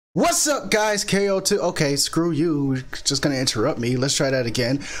What's up, guys? KO-2. Okay, screw you. We're just gonna interrupt me. Let's try that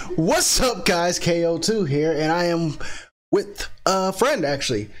again. What's up, guys? KO-2 here, and I am with a friend,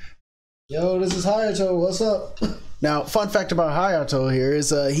 actually. Yo, this is Hayato. What's up? Now, fun fact about Hayato here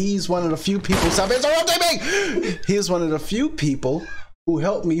is he's one of the few people. Stop interrupting me! He is one of the few people who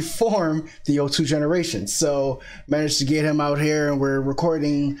helped me form the O2 generation. So managed to get him out here, and we're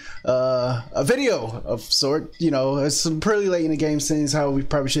recording a video of sort. You know, it's pretty late in the game since how we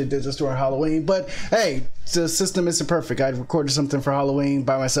probably should have did this during Halloween, but hey, the system isn't perfect. I recorded something for Halloween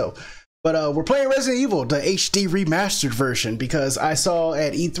by myself. But we're playing Resident Evil, the HD remastered version, because I saw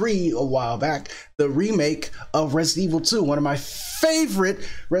at E3 a while back the remake of Resident Evil 2, one of my favorite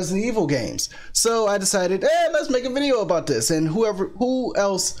Resident Evil games. So I decided, let's make a video about this. And who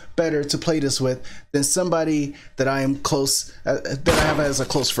else better to play this with than somebody that I am close, that I have as a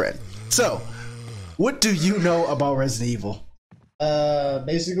close friend. So, what do you know about Resident Evil?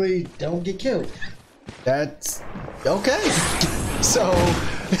 Basically, don't get killed. That's okay. So,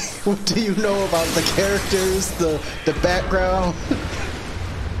 what do you know about the characters, the background,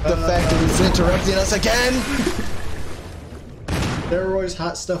 the fact that he's interrupting us again? Steroids,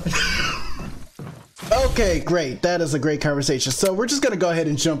 hot stuff. Okay, great. That is a great conversation. So we're just gonna go ahead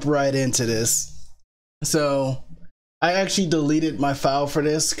and jump right into this. So I actually deleted my file for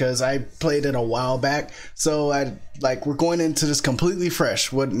this because I played it a while back. So we're going into this completely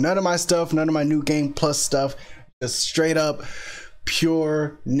fresh with none of my stuff, none of my new game plus stuff, just straight up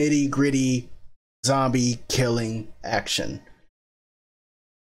pure nitty gritty zombie killing action.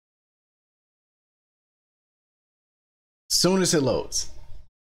 Soon as it loads.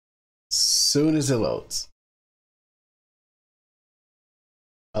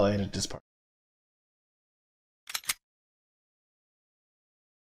 I'll edit this part.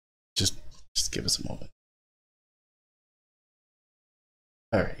 Just give us a moment.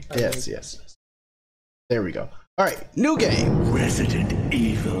 All right. Yes. There we go. All right, new game. Resident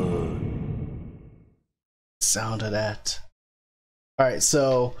Evil. Sound of that. All right,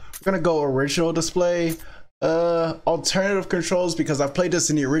 so we're gonna go original display. Alternative controls, because I've played this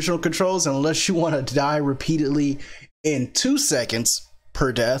in the original controls, and unless you want to die repeatedly in 2 seconds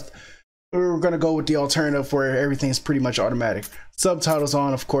per death, we're gonna go with the alternative where everything's pretty much automatic. Subtitles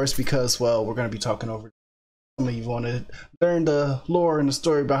on, of course, because, well, we're gonna be talking over. Some of you want to learn the lore and the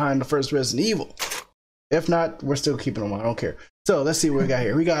story behind the first Resident Evil. If not, we're still keeping them on. I don't care. So let's see what we got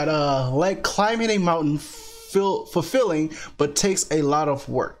here. We got like climbing a mountain, fulfilling, but takes a lot of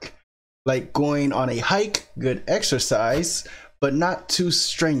work. Like going on a hike, good exercise, but not too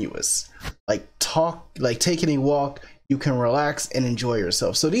strenuous. Like taking a walk, you can relax and enjoy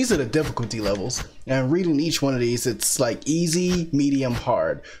yourself. So these are the difficulty levels. And reading each one of these, it's like easy, medium,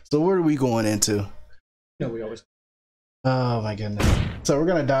 hard. So what are we going into? No, we always. Oh my goodness. So we're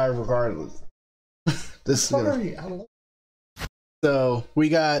gonna die regardless. So we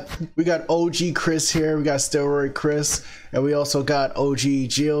got OG Chris here, we got Steroid Chris, and we also got OG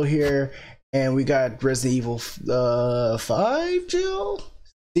Jill here, and we got Resident Evil 5 Jill,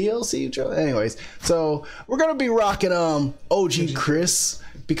 DLC Jill. Anyways, so we're gonna be rocking OG Chris,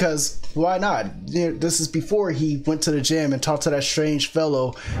 because why not? You know, this is before he went to the gym and talked to that strange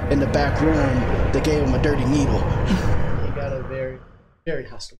fellow in the back room that gave him a dirty needle. He got a very, very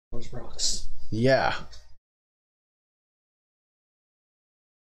hostile towards rocks. Yeah.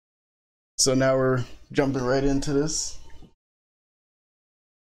 So now we're jumping right into this.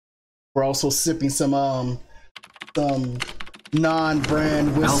 We're also sipping some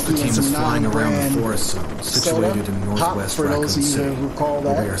non-brand whiskey and some non-brand forest zone situated in northwest for those of you Raccoon who recall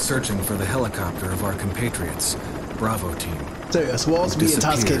that. We are searching for the helicopter of our compatriots, Bravo team. So yes, we'll also be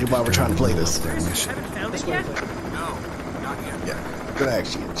intoxicated while we're trying to play this. Their mission. Gonna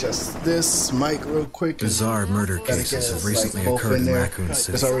actually adjust this mic real quick. Bizarre murder cases have recently occurred in Raccoon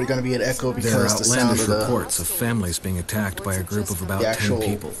City. There's already gonna be an echo because there are the sound outlandish of the reports of families being attacked by a group of about 10 actual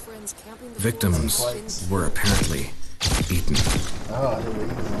people. Victims were apparently eaten.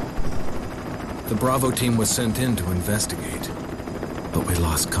 The Bravo team was sent in to investigate, but we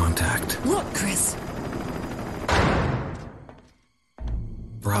lost contact. Look, Chris.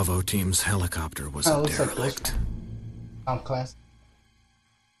 Bravo team's helicopter was a derelict. I'm class.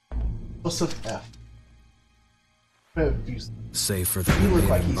 What's up, F? Save for the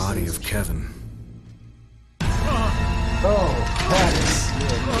remaining body of Kevin. Oh, that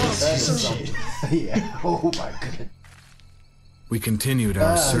is yeah. Oh my goodness. We continued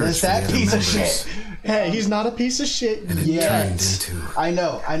our search for the that other piece members, of shit. Hey, he's not a piece of shit and it yet. turned into I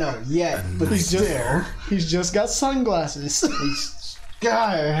know. Yet, but He's just got sunglasses.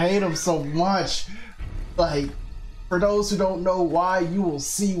 God, I hate him so much. Like, For those who don't know why, you will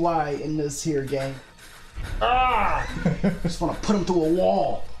see why in this here game. I just want to put him through a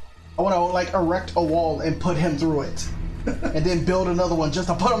wall. I want to like erect a wall and put him through it, and then build another one just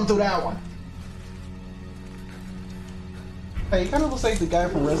to put him through that one. Hey, he kind of looks like the guy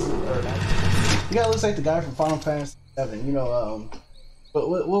from Resident Evil. He kind of looks like the guy from Final Fantasy VII. You know,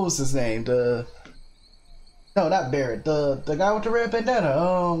 what was his name? No, not Barrett. The guy with the red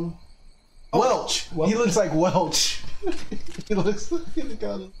bandana. Welch. He looks like Welch. He looks like the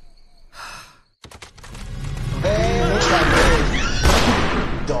guy. Hey, looks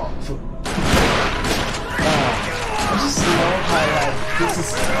like dog food. I just love how like this is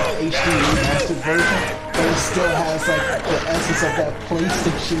HD remastered version, but it still has like the essence of that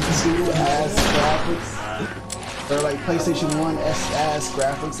PlayStation 2 ass graphics, or like PlayStation 1 ass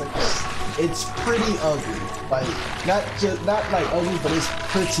graphics. Like it's pretty ugly. Like not like ugly, but it's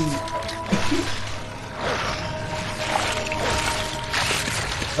pretty.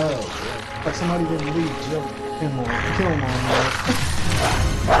 Oh, like somebody didn't leave. Kill him on.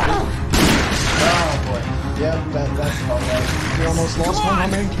 Oh boy. Yeah, that's all right. You almost lost one of my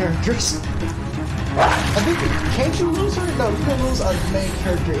main characters. I think, can't you lose her? No, you can lose a main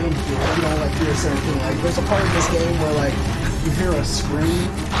character in here if you don't like hear a certain thing. Like there's a part of this game where like you hear a scream,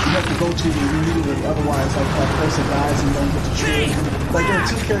 you have to go to it immediately, otherwise like that person dies and you don't get the true ending. Like there are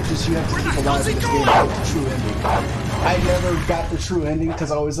two characters you have to keep alive in this game to get the true ending. I never got the true ending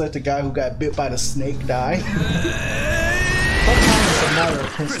because I always let the guy who got bit by the snake die. Sometimes it's a matter of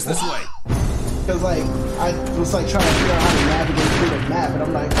principle. This way. Because like I was like trying to figure out how to navigate through the map, and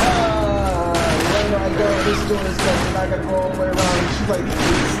I'm like, where do I go? This is doing this stuff, and I gotta go all the way around. And she's like,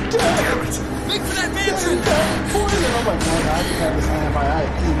 make for that mansion! And I'm like, no, I just have this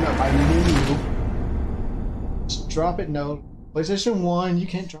antibiotic cleaning up my menu. Just drop it, no. PlayStation 1, you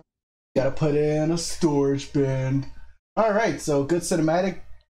can't drop it. You gotta put it in a storage bin. Alright, so good cinematic.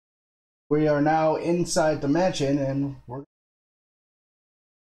 We are now inside the mansion, and we're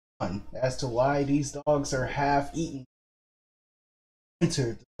as to why these dogs are half eaten.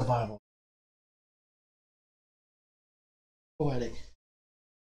 Enter the survival. Poetic.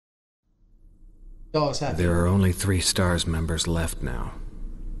 Dogs have. There are only 3 STARS members left now.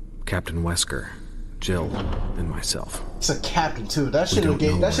 Captain Wesker, Jill, and myself. It's a captain too. That should have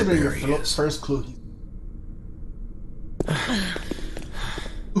been your first clue.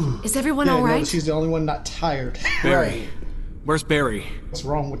 Is everyone all right? She's the only one not tired. Barry. Where's Barry? What's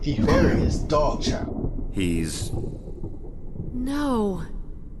wrong with you? Barry is dog chow. He's... No.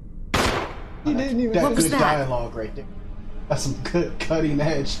 He didn't even... That What was good that? Dialogue right there. That's some good cutting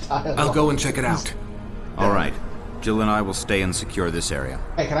edge dialogue. I'll go and check it out. All right. Jill and I will stay and secure this area.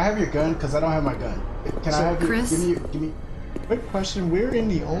 Hey, can I have your gun? Because I don't have my gun. Can I have Chris? Give me. Quick question, we're in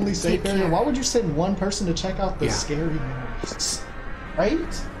the only safe Take area. care. Why would you send one person to check out the scary ghosts?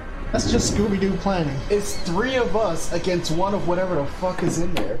 Right? That's just Scooby-Doo planning. It's 3 of us against 1 of whatever the fuck is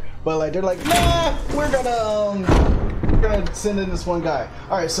in there. But like they're like, nah, we're gonna send in this one guy.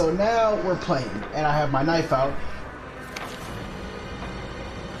 Alright, so now we're playing and I have my knife out.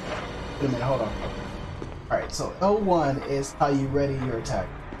 Wait a minute, hold on. Alright, so L1 is how you ready your attack.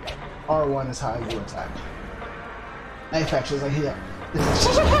 R1 is how you attack. Knife action is like here.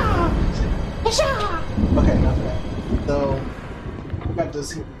 Okay, enough of that. So we got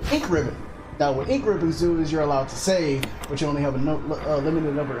this ink ribbon. Now what ink ribbons do is you're allowed to save, but you only have a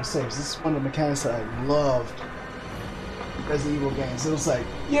limited number of saves. This is one of the mechanics that I loved in Resident Evil games. It was like,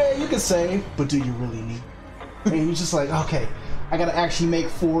 yeah, you can save, but do you really need? And you're just like, okay, I gotta actually make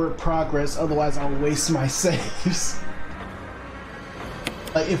forward progress, otherwise I'll waste my saves.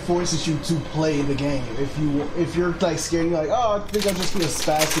 Like it forces you to play the game. If you're like scared, you're like, oh, I think I'll just be a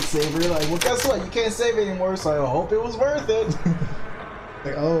spastic saver. You're like, well, guess what? You can't save anymore, so I hope it was worth it.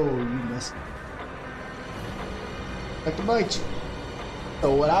 Like, oh, you missed. Like to bite you.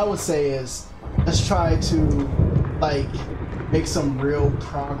 So what I would say is, let's try to like make some real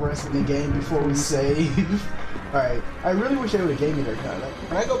progress in the game before we save. Alright, I really wish they would have gave me their gun. Like,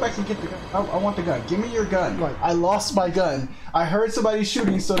 when I go back and get the gun, I want the gun. Give me your gun. Like, I lost my gun. I heard somebody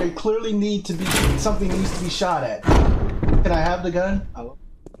shooting, so they clearly need to be, something needs to be shot at. Can I have the gun?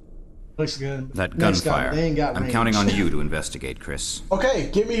 Looks good. That Next gunfire. guy, they ain't got I'm range. counting on you to investigate, Chris. Okay,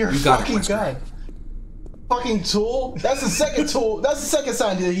 give me your got it, fucking Wesker. gun. Fucking tool? That's the second tool. That's the second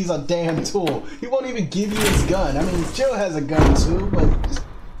sign that he's a damn tool. He won't even give you his gun. I mean, Jill has a gun too, but just...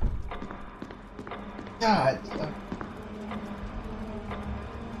 God.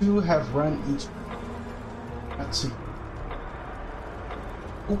 You have run each. Not two.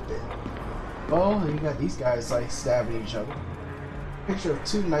 Open. Well, you got these guys like stabbing each other. Picture of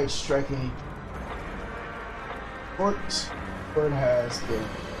 2 knights striking each. Sword has been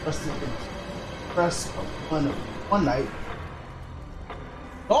rusted in press of one night.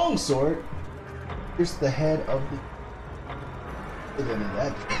 Long sword. Here's the head of the.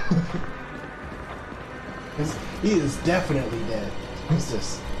 That. He is definitely dead. What's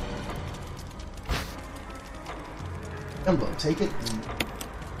this? Emblem, take it.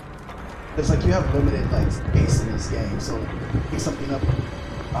 It's like you have limited like space in this game, so pick something up,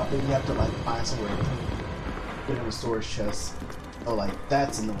 then you have to like find somewhere to put it in a storage chest. So like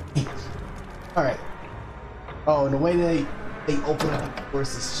that's in the way. All right. Oh, and the way they open up the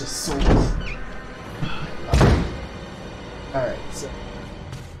doors is just so. All right, so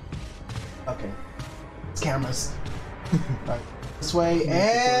okay, it's cameras. All right, this way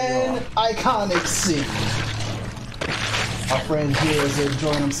and iconic scene. Our friend here is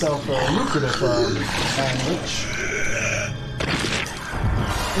enjoying himself a lucrative sandwich.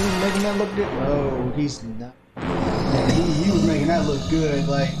 He's making that look good. No, he's not. Yeah, he was making that look good.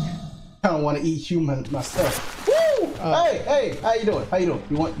 Like, I don't want to eat human myself. Woo! Hey, how you doing? How you doing?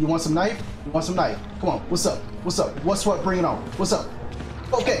 You want some knife? You want some knife? Come on. What's up? What's up? What's what? Bring it on. What's up?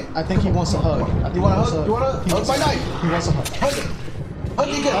 Okay. I think he wants a hug. You want a hug? You want a hug? My knife. He wants a hug. Hug it. Hug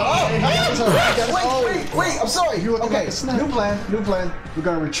it good. Wait. I'm sorry. Okay. New plan. We're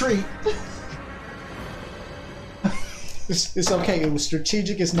gonna retreat. It's okay. It was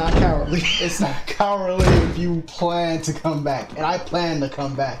strategic. It's not cowardly. It's not cowardly if you plan to come back, and I plan to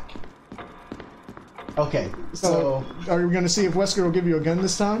come back. Okay, so are we gonna see if Wesker will give you a gun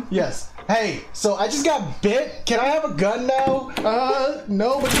this time? Yes. Hey, so I just got bit. Can I have a gun now?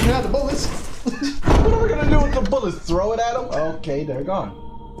 No, but you can have the bullets. What are we gonna do with the bullets? Throw it at them? Okay, they're gone.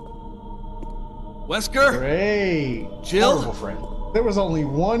 Wesker? Great. Jill? Horrible friend. There was only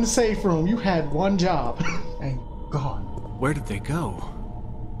one safe room. You had one job. And gone. Where did they go?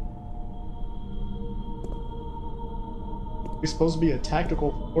 You're supposed to be a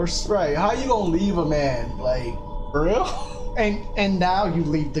tactical force. Right, how you gonna leave a man? Like, for real? And now you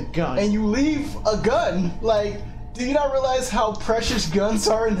leave the gun. And you leave a gun? Like, do you not realize how precious guns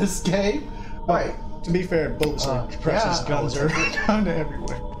are in this game? Right. To be fair, bullets are precious. Yeah, guns are kind of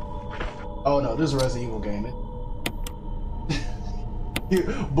everywhere. Oh no, this is a Resident Evil game.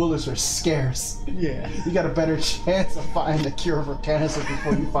 Bullets are scarce. Yeah. You got a better chance of finding a cure for cancer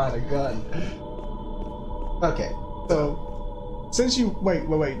before you find a gun. Okay, so since you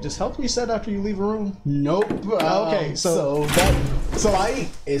wait, does health reset after you leave a room? Nope. Okay, so fight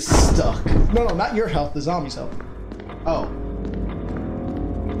is stuck. No, not your health, the zombie's health. Oh.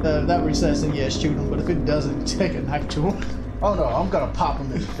 That resets and yes, shoot him, but if it doesn't, take a knife to him. Oh no, I'm gonna pop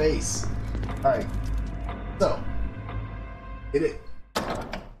him in the face. Alright. So. Hit it.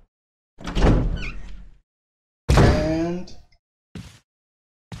 And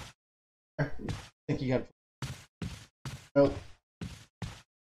I think you got. nope.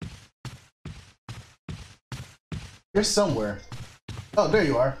 You're somewhere. Oh, there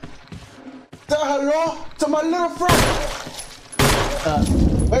you are. Say hello to my little friend.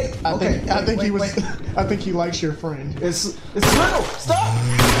 Wait. I think wait, he was. wait. I think he likes your friend. It's little. Stop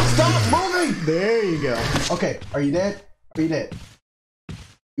moving. There you go. Okay. Are you dead? Are you dead?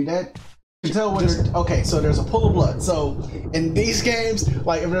 You dead? You can tell when okay, so there's a pool of blood. So in these games,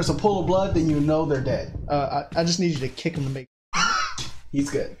 like if there's a pool of blood, then you know they're dead. I just need you to kick him to make. He's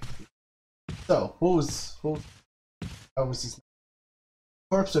good. So what was his name?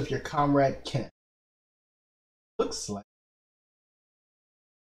 Corpse of your comrade Kenneth. Looks like.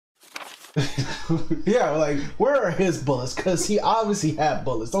 Yeah, like where are his bullets? Because he obviously had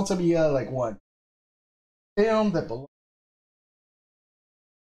bullets. Don't tell me he had like one. Damn, that belongs.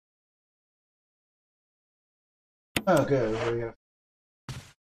 Oh, good. Here we go.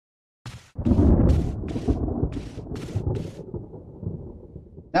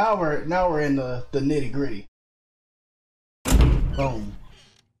 Now we're in the nitty gritty. Boom.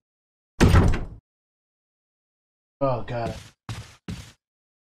 Oh god.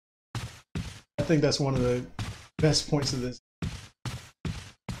 I think that's one of the best points of this.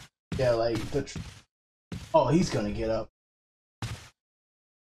 Yeah, like oh, he's gonna get up.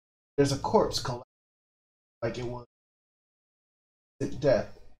 There's a corpse collapsed, like it was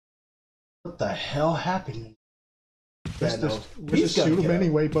death. What the hell happened? Just shoot him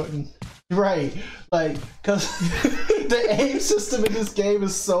anyway button. Right, like, cause the aim system in this game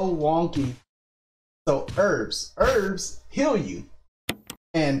is so wonky. So herbs heal you,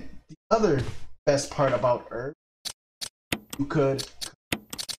 and the other best part about herbs, you could,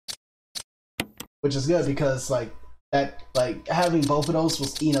 which is good because like that, like having both of those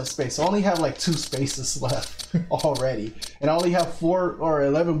was enough space. So I only have like 2 spaces left already, and I only have 4 or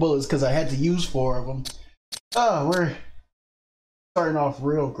 11 bullets because I had to use 4 of them. Oh, we're starting off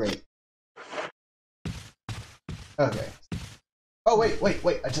real great. Okay. Oh, wait.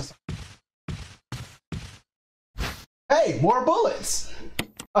 I just... Hey, more bullets!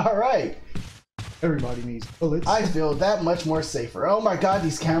 Alright. Everybody needs bullets. I feel that much more safer. Oh my god,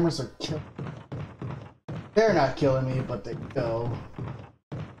 these cameras are killing. They're not killing me, but they go.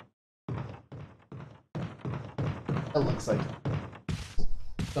 That looks like...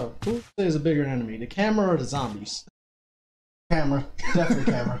 So, who is a bigger enemy, the camera or the zombies? Camera.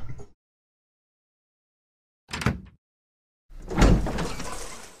 Definitely camera.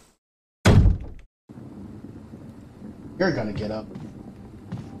 You're gonna get up.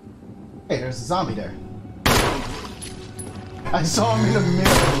 Hey, there's a zombie there. I saw him in the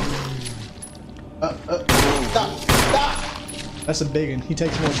middle. Stop! That's a big one. He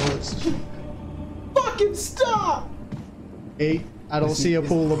takes more bullets. Fucking stop! 8. I don't see a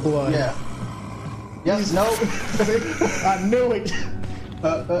pool of blood. Yeah. Yes, nope. I knew it.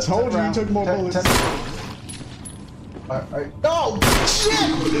 Told you he took more bullets. Alright. No! Shit!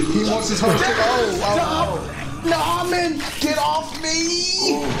 He wants his host to go. No, man! Get off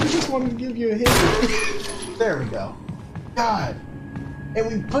me! I just wanted to give you a hit. There we go. God. And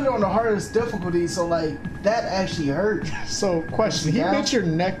we put it on the hardest difficulty, so like, that actually hurt. So, question. He bit your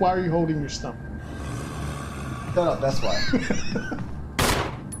neck. Why are you holding your stomach? Shut up, that's why.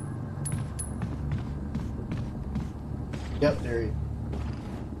 Yep, there he is.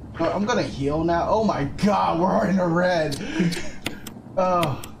 Oh, I'm gonna heal now. Oh my god, we're in the red.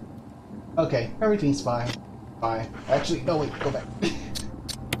 Oh. Okay, everything's fine. Fine. Actually, no, wait, go back.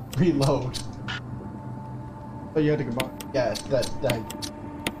 Reload. So you had to combine. Yeah, that.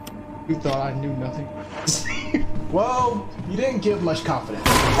 You thought I knew nothing. Well, you didn't give much confidence.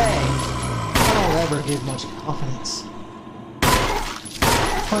 Hey! I don't ever give much confidence.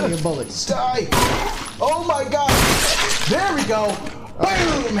 Plenty of bullets. Die! Oh my god! There we go!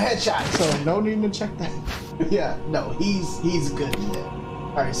 Boom! Headshot! So no need to check that. Yeah, no, he's good in there.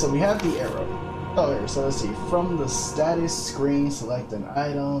 Alright, so we have the arrow. Oh, here, so let's see. From the status screen, select an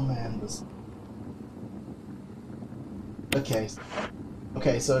item and this. Okay.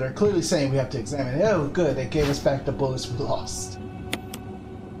 Okay, so they're clearly saying we have to examine it. Oh, good, they gave us back the bullets we lost.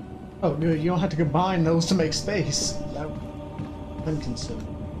 Oh, good. You don't have to combine those to make space. I'm concerned.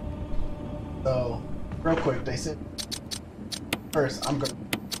 So, real quick, they said. First, I'm gonna.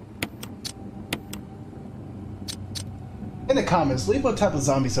 In the comments, leave what type of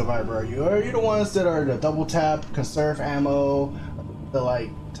zombie survivor are you? Are you the ones that are the double tap, conserve ammo, the like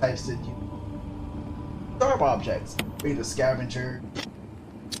types that you sharp objects? Are you the scavenger?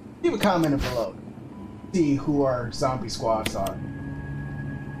 Leave a comment below. See who our zombie squads are.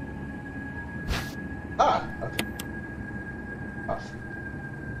 Ah, okay. Off.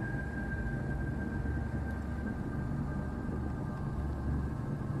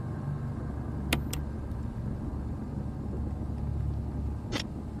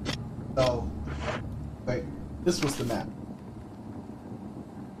 So, like, this was the map.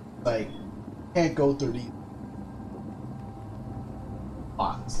 Like, can't go through these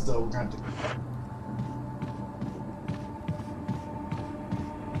blocks, so we're gonna have to.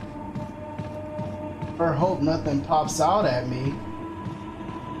 Or hope nothing pops out at me.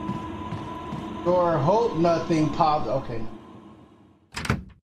 Or hope nothing pops. Okay.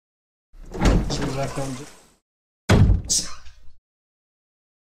 That's what I found.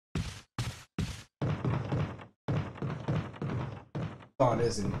 On,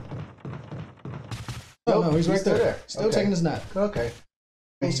 isn't he? Oh, no, he's right there. Still Okay. taking his nap. Okay.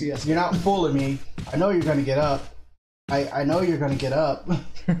 I mean, Yes. you're not fooling me. I know you're gonna get up. I know you're gonna get up.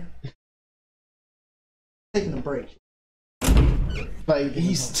 Taking a break. Like,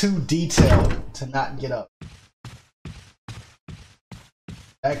 he's too detailed to not get up.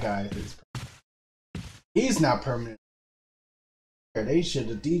 That guy is. He's not permanent. He should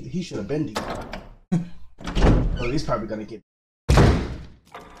have been detailed. So he's probably gonna get.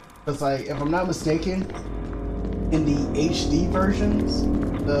 Because, like, if I'm not mistaken, in the HD versions,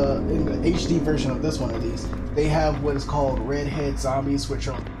 in the HD version of this one of these, they have what is called redhead zombies, which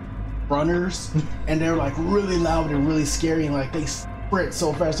are runners, and they're like really loud and really scary, and like they sprint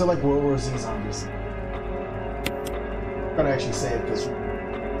so fast. They're like World War Z zombies. I'm gonna actually say it because we're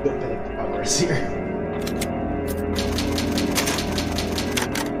a good bit of progress here.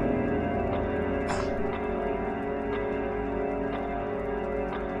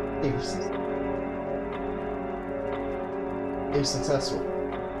 They're successful.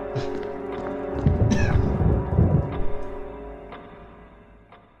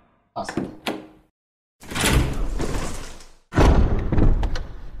 Awesome.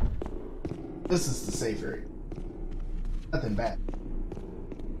 This is the safe area. Nothing bad.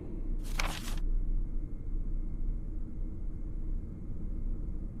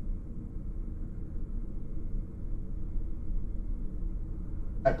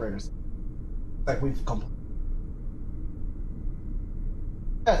 Typewriters. Like we've completed.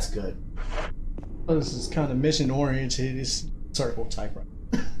 That's good. Oh, this is kind of mission oriented. It's circle typewriter.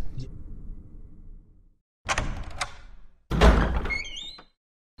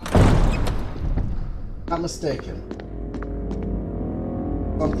 Not mistaken.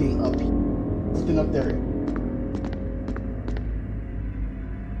 Something up here. Something up there.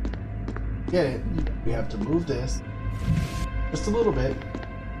 Get it. We have to move this just a little bit.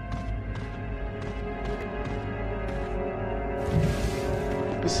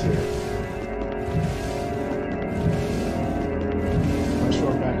 This here. I'm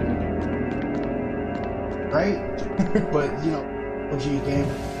sure back in the day. Right? But, you know, OG game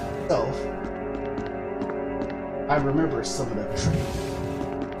itself, I remember some of the tricks.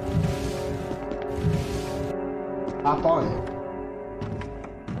 Hop on it.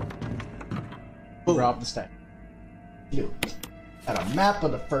 Boom. Drop the stack. You got a map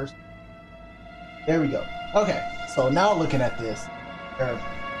of the first. There we go. Okay, so now looking at this, there are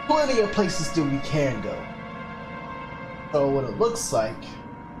plenty of places that we can go. So what it looks like.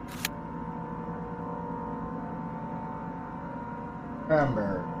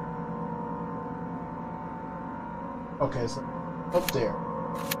 Remember. Okay, so up there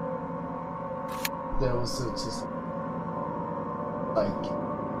was just like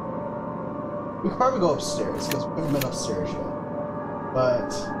we could probably go upstairs because we haven't been upstairs yet.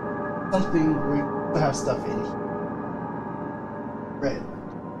 But something we have stuff in here. Red.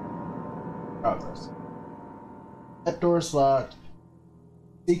 Progress. That door's locked.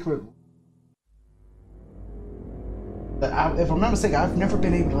 Secret. But if I'm not mistaken, I've never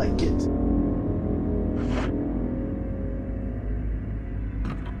been able to like get.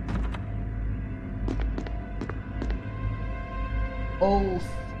 Oh,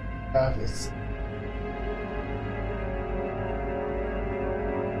 Travis.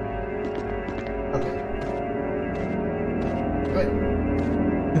 Okay. Good.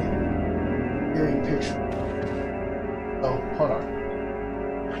 Hearing picture. Oh, hold on.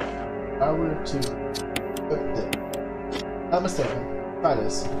 If I were to put this. Not mistaken. Try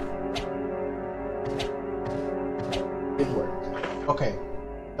this. Didn't work. Okay.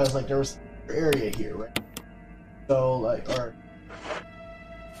 Because like there was an area here, right? So like, or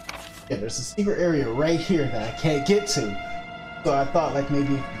yeah, there's a secret area right here that I can't get to. So I thought like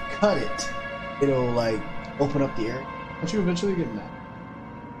maybe if you cut it, it'll like open up the area. Don't you eventually get mad?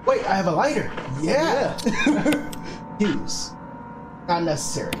 Wait, I have a lighter. Yeah. Use. Not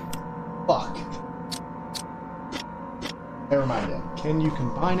necessary. Fuck. Never mind then. Can you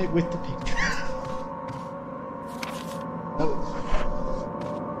combine it with the picture? Nope.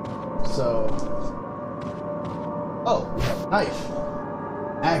 So. Oh, we have a knife.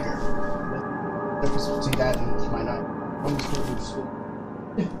 Dagger. What's the difference between that and my knife? I'm just going to do the school.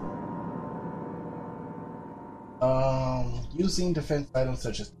 Using defense items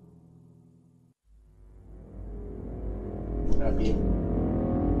such as. I'd be able to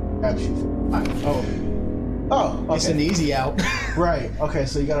grab you from behind. Oh, okay. It's an easy out. Right. Okay,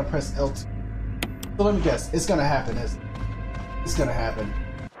 so you gotta press L2. So let me guess. It's gonna happen, isn't it? It's gonna happen.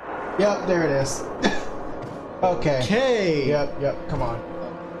 Yep, there it is. Okay. Okay. Yep. Come on.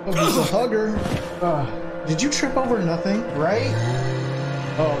 Oh, he's a hugger. Did you trip over nothing? Right?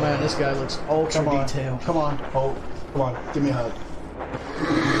 Oh man, this guy looks ultra detailed. Come on. Oh, come on. Give me a hug.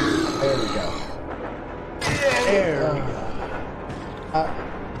 There we go. There we go.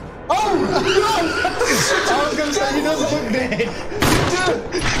 Oh no! I was gonna say he doesn't look dead.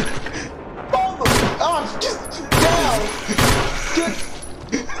 Oh, just down.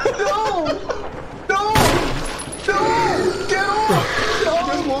 No! Get off!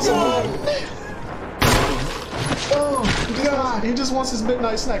 Oh God! He just wants his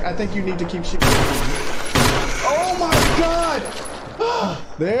midnight snack. I think you need to keep shooting. Oh my God!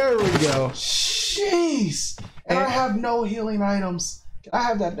 There we go. Jeez! And I have no healing items. Can I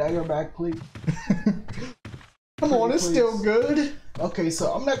have that dagger back, please? Come on, it's still good. Okay,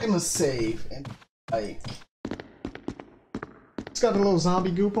 so I'm not gonna save and like. It's got a little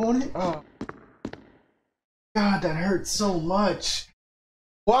zombie goop on it. Oh. God, that hurts so much.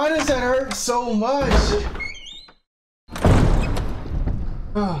 Why does that hurt so much?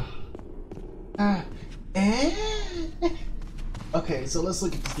 Okay, so let's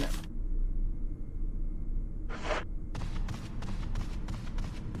look at this now.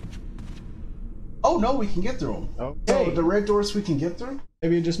 Oh no, we can get through them. Okay. So the red doors we can get through?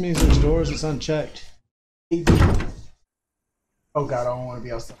 Maybe it just means there's doors that's unchecked. Oh god, I don't want to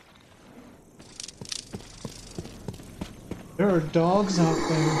be outside. There are dogs out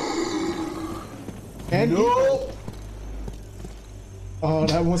there. And Nope. oh,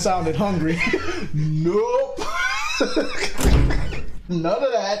 that one sounded hungry. Nope. None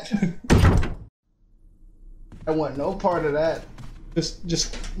of that. I want no part of that.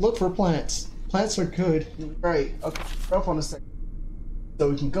 Just look for plants. Plants are good. Right. Okay. Up on a second. So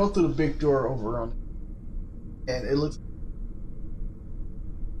we can go through the big door over on, and it looks.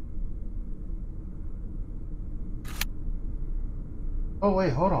 Oh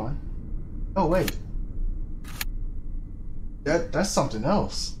wait, hold on. Oh wait. That's something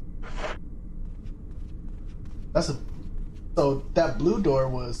else. So that blue door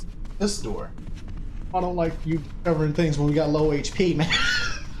was this door. I don't like you discovering things when we got low HP, man.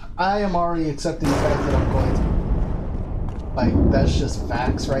 I am already accepting the fact that I'm going to. Like, that's just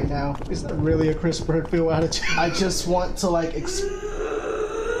facts right now. Is that really a Chris Bradfield attitude? I just want to, like,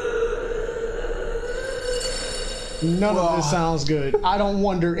 None of this sounds good. I don't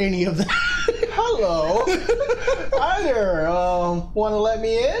wonder any of that. Hello. Hi there. Want to let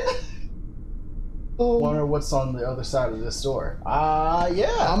me in? Wonder what's on the other side of this door.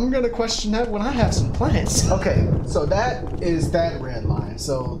 Yeah. I'm gonna question that when I have some plants. Okay, so that is that red line.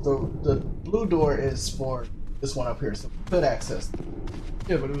 So the blue door is for this one up here, so we could access it.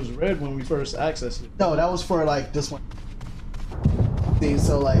 Yeah, but it was red when we first accessed it. No, that was for like this one. See,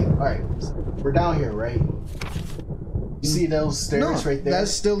 so like, all right, so we're down here, right? You see those stairs right there? That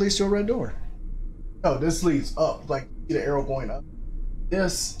still leads to a red door. No, this leads up. Like, see the arrow going up.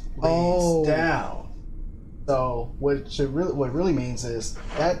 This leads down. So what really means is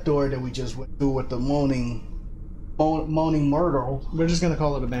that door that we just went through with the moaning myrtle. We're just gonna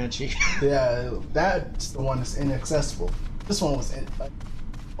call it a banshee. Yeah, that's the one that's inaccessible. This one was in, like,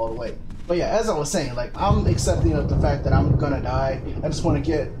 all the way. But yeah, as I was saying, like, I'm accepting of the fact that I'm gonna die. I just want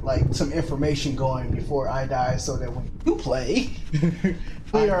to get like some information going before I die, so that when you play,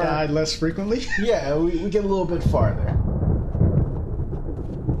 I die less frequently. Yeah, we get a little bit farther.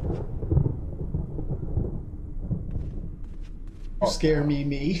 You scare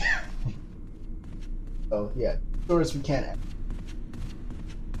me. So yeah, doors we can't.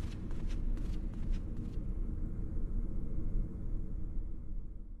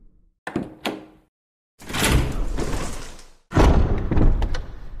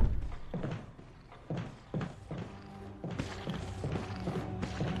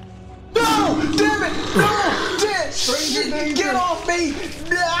 No! Damn it! No! Shit! Stranger danger! Get off me!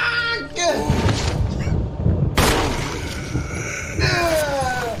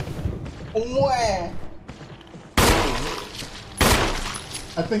 Where?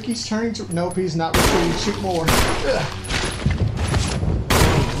 I think he's turning to. Nope, he's not retreating. Shoot more.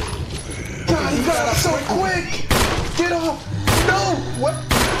 God, he got up so quick! Get off! No! What?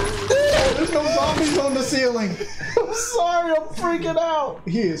 There's no zombies on the ceiling. I'm sorry, I'm freaking out.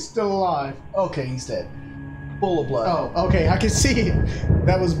 He is still alive. Okay, he's dead. Full of blood. Oh, okay, I can see it.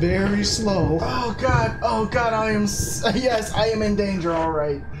 That was very slow. Oh God, I am. Yes, I am in danger. All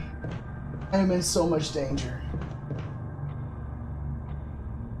right, I am in so much danger.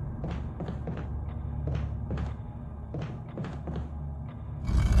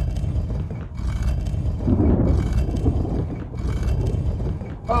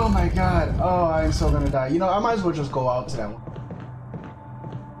 Oh my God. Oh, I'm so gonna die. You know, I might as well just go out to that one.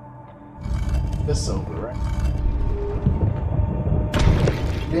 This over, right?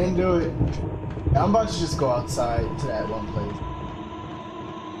 Didn't do it. I'm about to just go outside to that one place.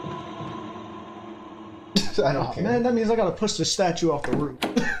 I don't care. Man, that means I gotta push the statue off the roof.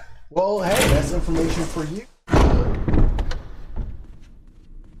 Well, hey, that's information for you.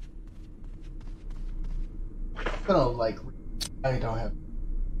 I'm gonna, like, I don't have.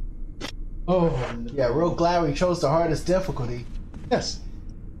 Oh, yeah, real glad we chose the hardest difficulty. Yes.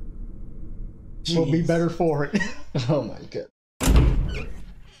 We'll be better for it. Oh my God.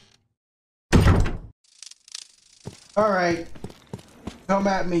 Alright. Come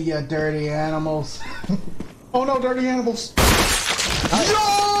at me, you dirty animals. Oh no, dirty animals.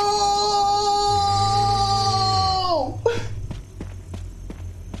 No!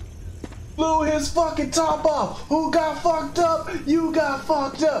 Blew his fucking top off. Who got fucked up? You got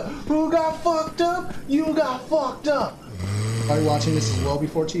fucked up. Who got fucked up? You got fucked up. Are you watching this as well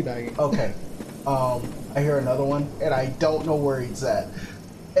before teabagging? Okay. I hear another one, and I don't know where he's at.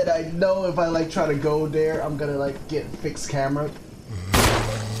 And I know if I like try to go there, I'm gonna like get fixed camera.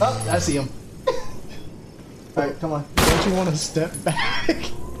 Oh, I see him. Alright, come on. Don't you want to step back?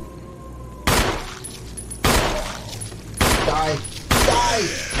 Die! Die!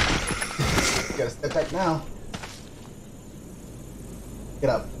 Gotta step back now. Get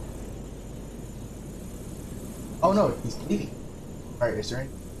up. Oh no, he's bleeding. Alright, is there any?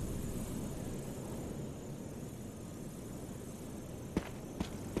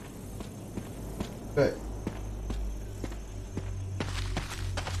 Good.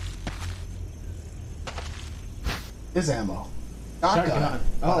 This ammo. Shotgun.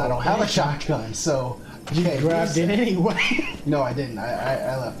 Oh, I don't have a shotgun, so You grabbed it anyway. No, I didn't.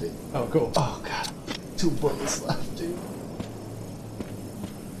 I left it. Oh, cool. Oh god, 2 bullets left, dude.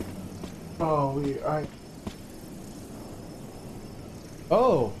 Oh, I.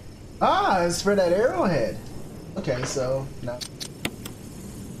 Oh, It's for that arrowhead. Okay, so no.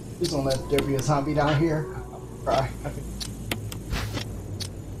 Just don't let there be a zombie down here. I'll cry.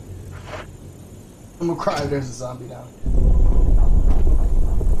 I'm gonna cry if there's a zombie down here.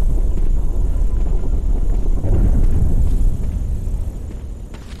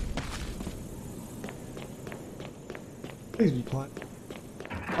 please be plant.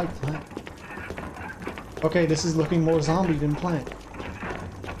 I like plant. Okay, this is looking more zombie than plant.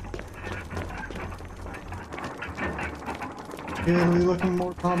 Really looking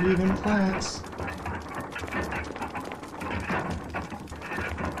more zombie than plants.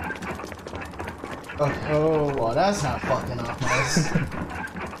 Okay. Oh, Well, that's not fucking up, us.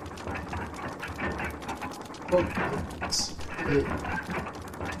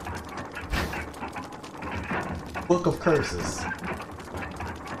 Book of Curses.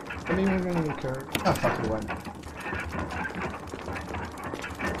 I mean, we're gonna get curved. Oh, fucking one.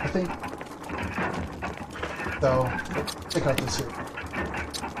 I think. So, let's check out this here.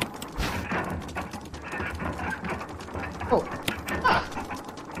 Oh!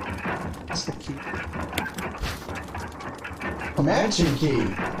 That's the key. Mansion key!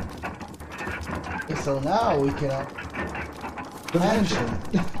 Okay, so now we can. Mansion!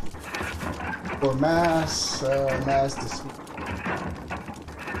 For mass dispute.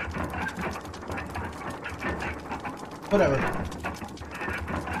 Whatever.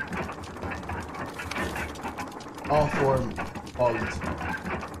 All 4 volumes.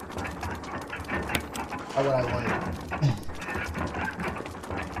 Not what I wanted.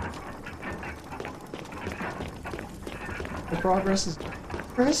 The progress is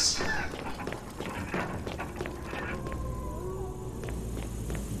progress.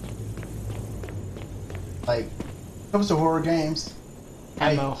 Like, when it comes to horror games,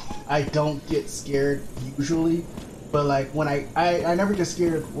 I know. I don't get scared usually, but like when I never get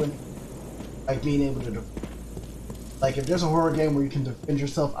scared when like being able to like if there's a horror game where you can defend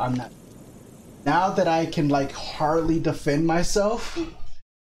yourself, I'm not. Now that I can like hardly defend myself,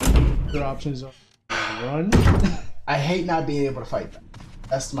 Your options are run. I hate not being able to fight them.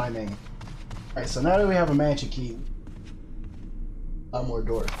 That's my main. Alright, so now that we have a mansion key, a lot more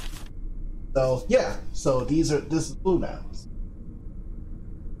doors. So yeah, so this is blue now.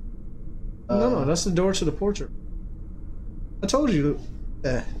 No, that's the door to the portrait. I told you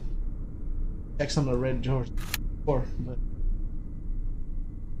to check some of the red doors before, but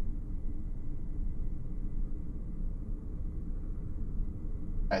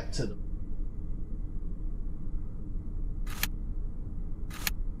Right to the.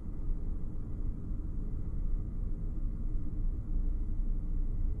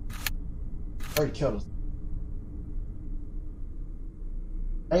 Already killed us.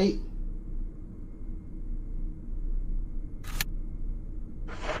 Right.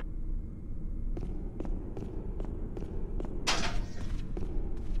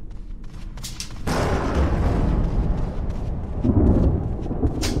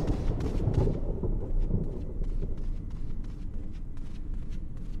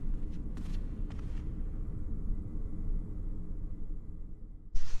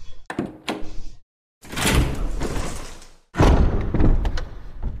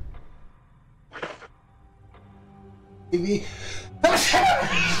 TV.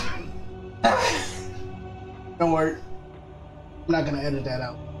 Don't worry. I'm not gonna edit that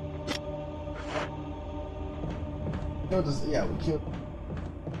out. Killed this, yeah, we killed.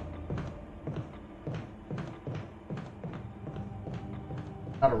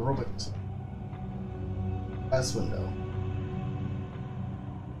 Not a robot. Glass window.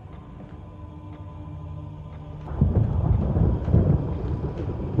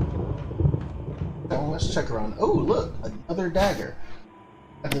 Let's check around. Oh, look, another dagger.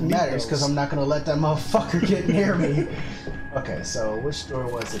 That matters because I'm not gonna let that motherfucker get near me. Okay, so which door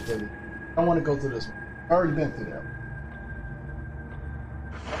was it? I don't want to go through this one. I've already been through that one.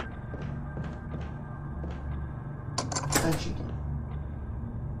 Thank you.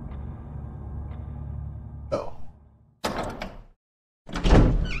 Oh.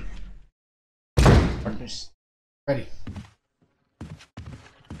 Partners. Ready.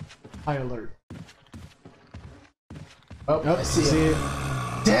 High alert. Oh, I see it.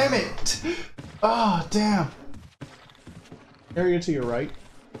 Damn it! Oh, damn. Area to your right.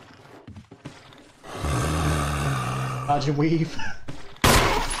 Dodge and weave.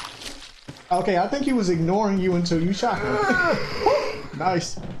 Okay, I think he was ignoring you until you shot him.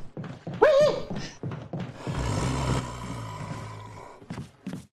 Nice.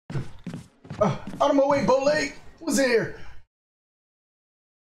 Out of my way, Bowleg! What's here?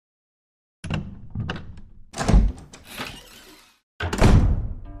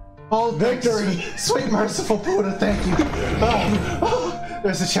 Oh, victory! Sweet merciful Buddha, thank you.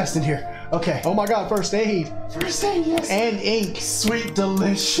 There's a chest in here. Okay. Oh my god, first aid. First aid, yes. And ink. Sweet,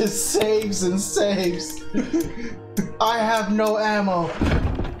 delicious saves and saves. I have no ammo.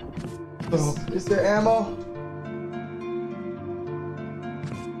 Is there ammo?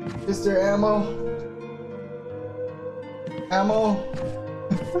 Is there ammo? Ammo?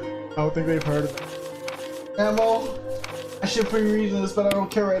 I don't think they've heard of it. Ammo? I should be reading this, but I don't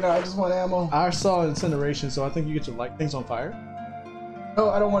care right now. I just want ammo. I saw incineration, so I think you get to light things on fire. No,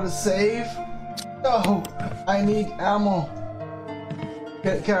 I don't want to save. No, I need ammo.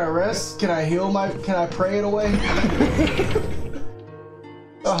 Can I rest? Can I heal my? Can I pray it away?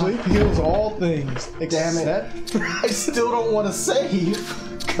 Sleep heals all things. Damn it! I still don't want to save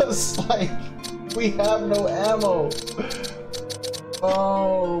because like we have no ammo.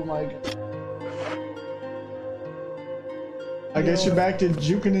 Oh my god. I guess you're back to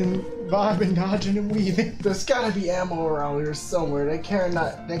juking and vibing, dodging and weaving. There's gotta be ammo around here somewhere. There can't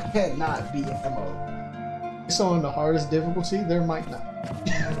not be ammo. So on the hardest difficulty, there might not.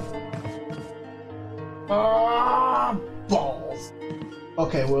 Balls.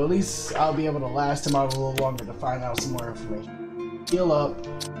 Okay, well at least I'll be able to last him out a little longer to find out some more information. Heal up.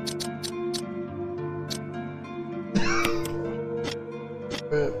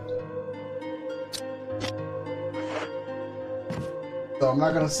 So I'm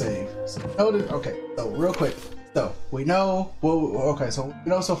not gonna save. So okay, so real quick. So we know so what we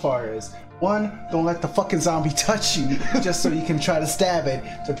know so far is 1, don't let the fucking zombie touch you just so you can try to stab it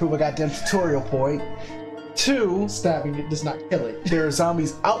to prove a goddamn tutorial point. 2, Stabbing it does not kill it. there are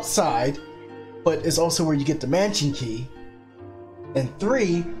zombies outside, but it's also where you get the mansion key. And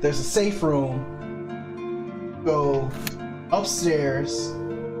 3, there's a safe room. Go upstairs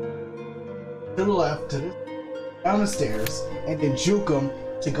to the left, down the stairs, and then juke them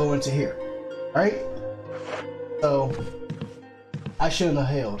to go into here. Right? So I shouldn't have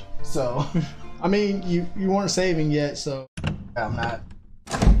hailed. So I mean, you weren't saving yet, so I'm not.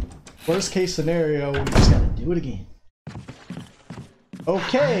 Worst case scenario, we just gotta do it again.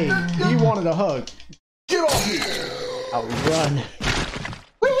 Okay, he wanted a hug. Get off here! I'll run.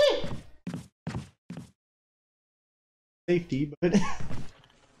 Safety, but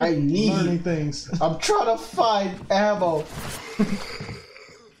I need learning things. I'm trying to find ammo.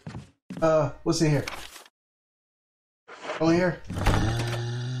 What's in here? Over here?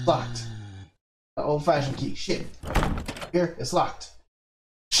 Locked. Old-fashioned key. Shit. Here, it's locked.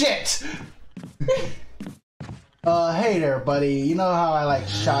 Shit! Hey there, buddy. You know how I like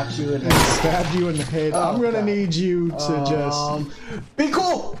shot you and Stabbed you in the head. Oh, I'm gonna God. need you to just be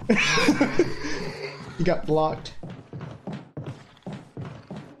cool. You got blocked.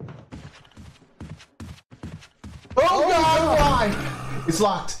 Oh God! Why? It's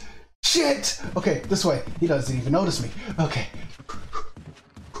locked. Shit! Okay, this way. He doesn't even notice me. Okay.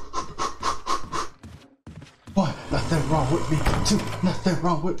 1, nothing wrong with me. 2, nothing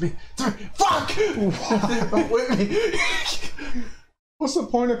wrong with me. 3, fuck! Nothing wrong with me. What's the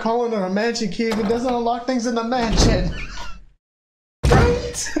point of calling it a mansion key if it doesn't unlock things in the mansion?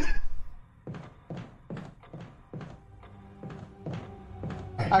 Right?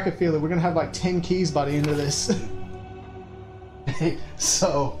 I can feel it. We're gonna have like 10 keys by the end of this.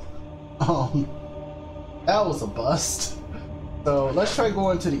 So, that was a bust. So let's try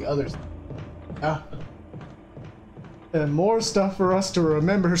going to the others. Yeah. And more stuff for us to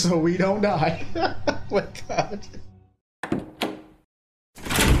remember so we don't die. Oh my god.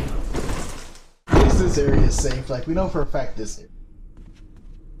 This area is safe. Like, we know for a fact this area.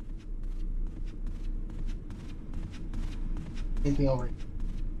 Anything over here?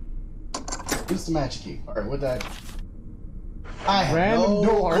 Use the magic key. Alright, what did I do? I have Random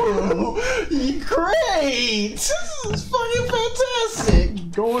door. Clue. Great! This is fucking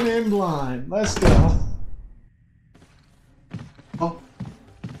fantastic! Going in blind. Let's go. Oh.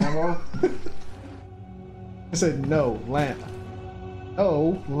 Ammo. I said no, lamp.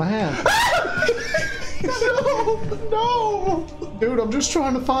 No, lamp. No! Dude, I'm just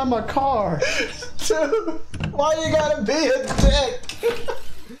trying to find my car. Dude, why you gotta be a dick?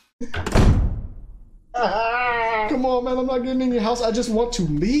 come on, man. I'm not getting in your house. I just want to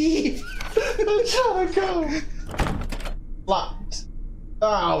leave. I'm trying to go. Locked.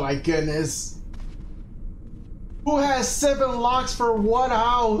 Oh my goodness. Who has 7 locks for one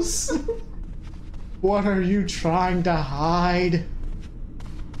house? What are you trying to hide?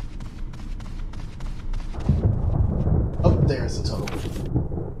 Oh, there's the total.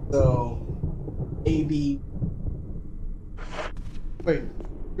 So, AB. Wait,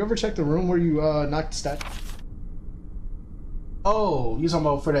 you ever check the room where you knocked the statue? Oh, you talking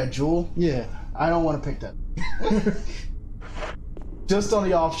about for that jewel? Yeah. I don't want to pick that. Just on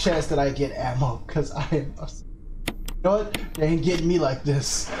the off chance that I get ammo, because I am. You know what? They ain't getting me like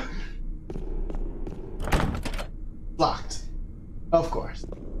this. Locked. Of course.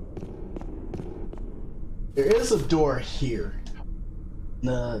 There is a door here in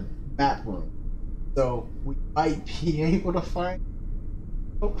the map room, so we might be able to find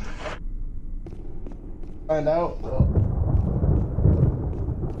out.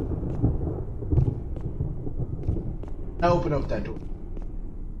 I open up that door.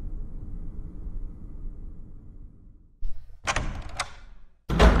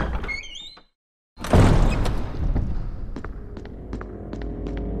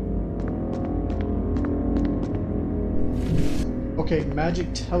 Okay, magic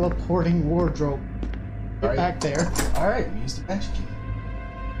teleporting wardrobe. Get Right. back there. Alright, we used the magic key.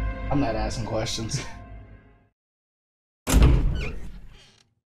 I'm not asking questions.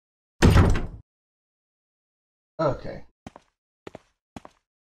 Okay.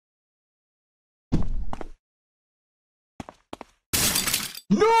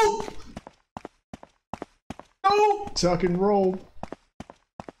 Nope! Nope! Tuck and roll.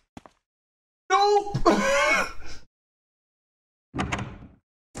 Nope!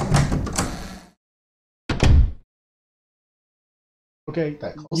 Okay,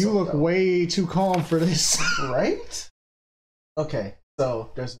 That close you up, look though. way too calm for this. Right? Okay,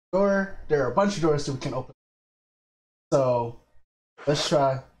 so there's a door. There are a bunch of doors that we can open. So let's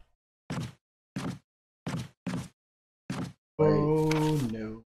try. Oh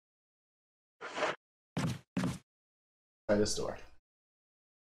no. Try this door.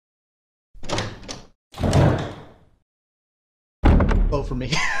 Slow for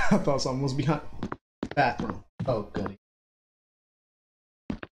me. I thought something was behind. Bathroom. Oh, goody.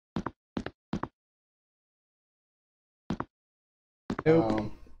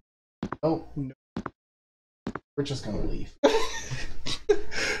 Nope. Oh, no. We're just gonna leave.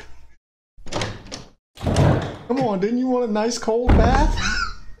 Come on, didn't you want a nice cold bath?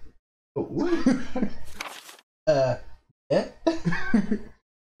 Yeah. Come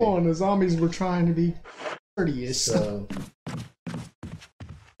on, the zombies were trying to be courteous. So.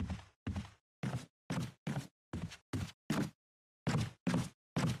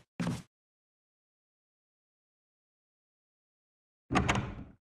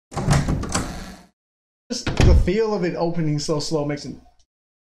 Just the feel of it opening so slow makes it.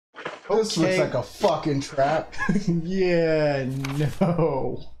 This looks like a fucking trap. Yeah,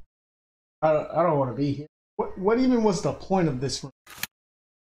 no. I don't want to be here. What even was the point of this room?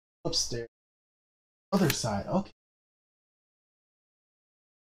 Upstairs. Other side. Okay.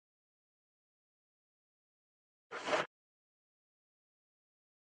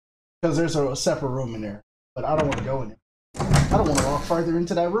 Because there's a separate room in there, but I don't want to go in there. I don't want to walk farther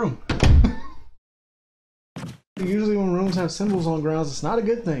into that room. Usually when rooms have symbols on grounds, it's not a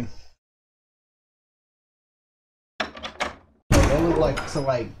good thing. They look like some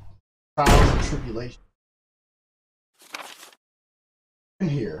like trials and tribulation. In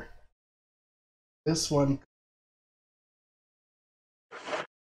here. This one.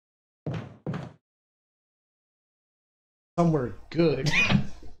 Somewhere good.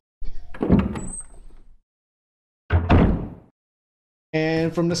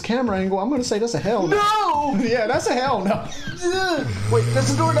 And from this camera angle, I'm gonna say that's a hell no. No! Yeah, that's a hell no. Wait,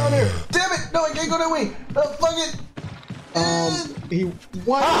 there's a door down there. Damn it! No, I can't go that way. Fuck it. He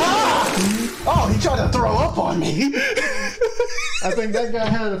what? Oh, he tried to throw up on me. I think that guy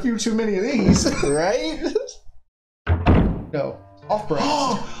had a few too many of these. Right? No, off branch.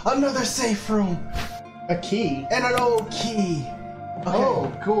 Oh, another safe room A key. and an old key. Okay.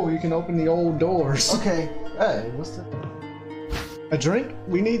 Oh, cool. You can open the old doors. Okay. Hey, what's the A drink?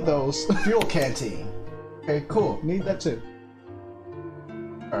 We need those. fuel canteen? Okay, cool. Need that too.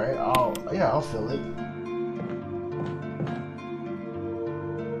 All right. I'll fill it.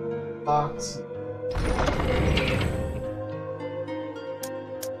 Box.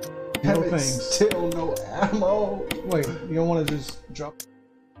 No Damn it, things. Still no ammo. Wait, you don't want to just drop?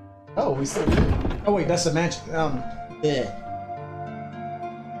 Oh, we still do. Oh wait, that's a magic. Yeah.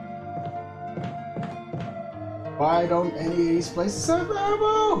 Why don't any of these places have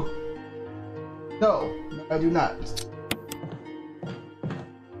ammo? No, I do not.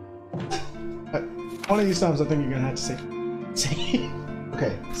 One of these times I think you're gonna have to say.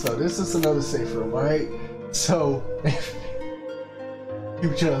 Okay, so this is another safe room, alright? So,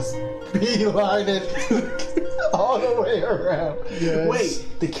 you just beeline it all the way around. Yes. Wait,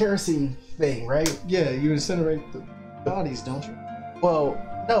 the kerosene thing, right? Yeah, you incinerate the bodies, don't you? Well,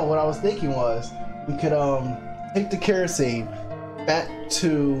 no, what I was thinking was we could take the kerosene back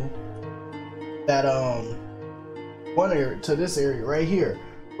to that one area, to this area right here,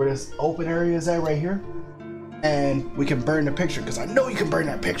 where this open area is at right here, and we can burn the picture, because I know you can burn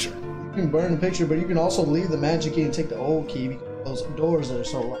that picture. You can burn the picture, but you can also leave the magic key and take the old key because those doors that are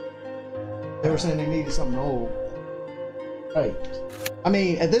so loud. They were saying they needed something old. Right. I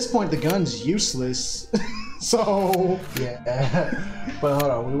mean, at this point, the gun's useless. So yeah. But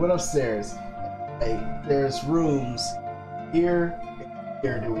hold on, we went upstairs. Hey, there's rooms here and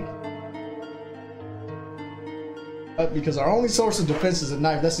here. Do we? because our only source of defense is a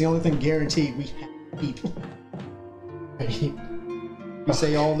knife. That's the only thing guaranteed we have to keep. You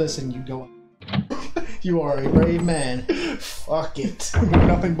say all this and you go. You are a brave man. Fuck it.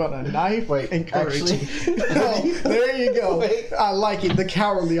 Nothing but a knife and courage. Actually, Oh, there you go. Wait. I like it. The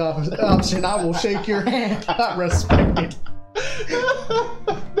cowardly option. I will shake your hand. I respect it.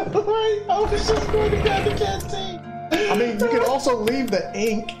 No, wait, I was just going to grab the canteen. I mean, you could also leave the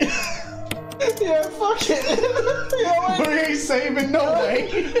ink. Yeah, fuck it. Yeah, We ain't saving no way.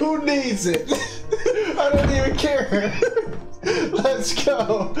 Who needs it? I don't even care. Let's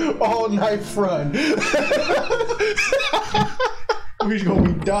go. All night front. We're just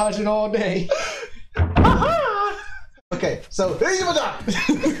gonna be dodging all day. Okay, so we're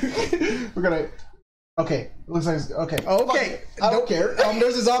gonna. Okay, looks like okay. Okay, I don't care.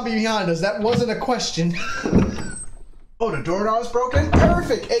 There's a zombie behind us. That wasn't a question. Oh, the doorknob's broken.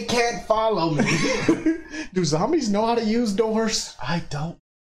 Perfect. It can't follow me. Do zombies know how to use doors? I don't.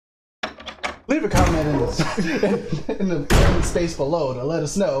 Leave a comment in the comment space below to let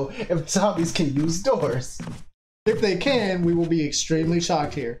us know if zombies can use doors. If they can, we will be extremely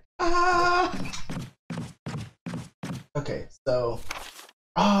shocked here. Ah. Okay, so.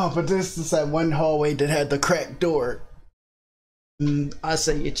 Oh, but this is that one hallway that had the cracked door. I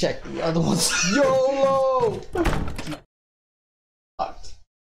say you check the other ones. YOLO! Locked.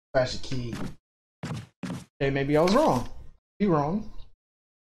 Crash a key. Hey, maybe I was wrong. Be wrong.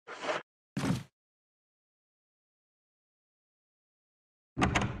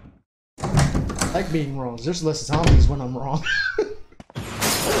 I like being wrong. There's less zombies when I'm wrong.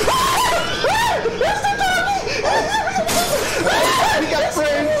 We got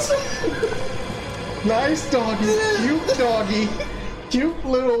friends. Nice doggy. Cute doggy. Cute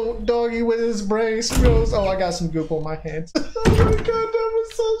little doggy with his brain skills. Oh, I got some goop on my hands. Oh my god, that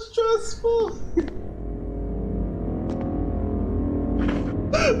was so stressful.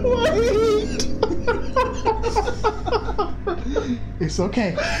 Wait. It's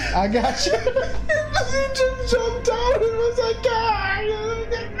okay. I got you. He just jumped out and was like, ah.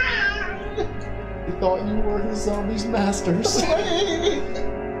 He thought you were his zombies masters.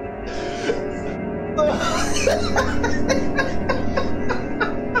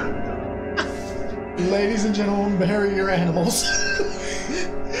 Ladies and gentlemen, bury your animals.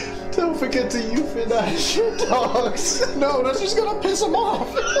 Don't forget to euthanize your dogs. No, that's just gonna piss them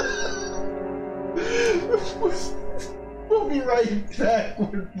off. We'll be right back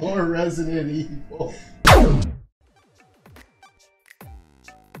with more Resident Evil.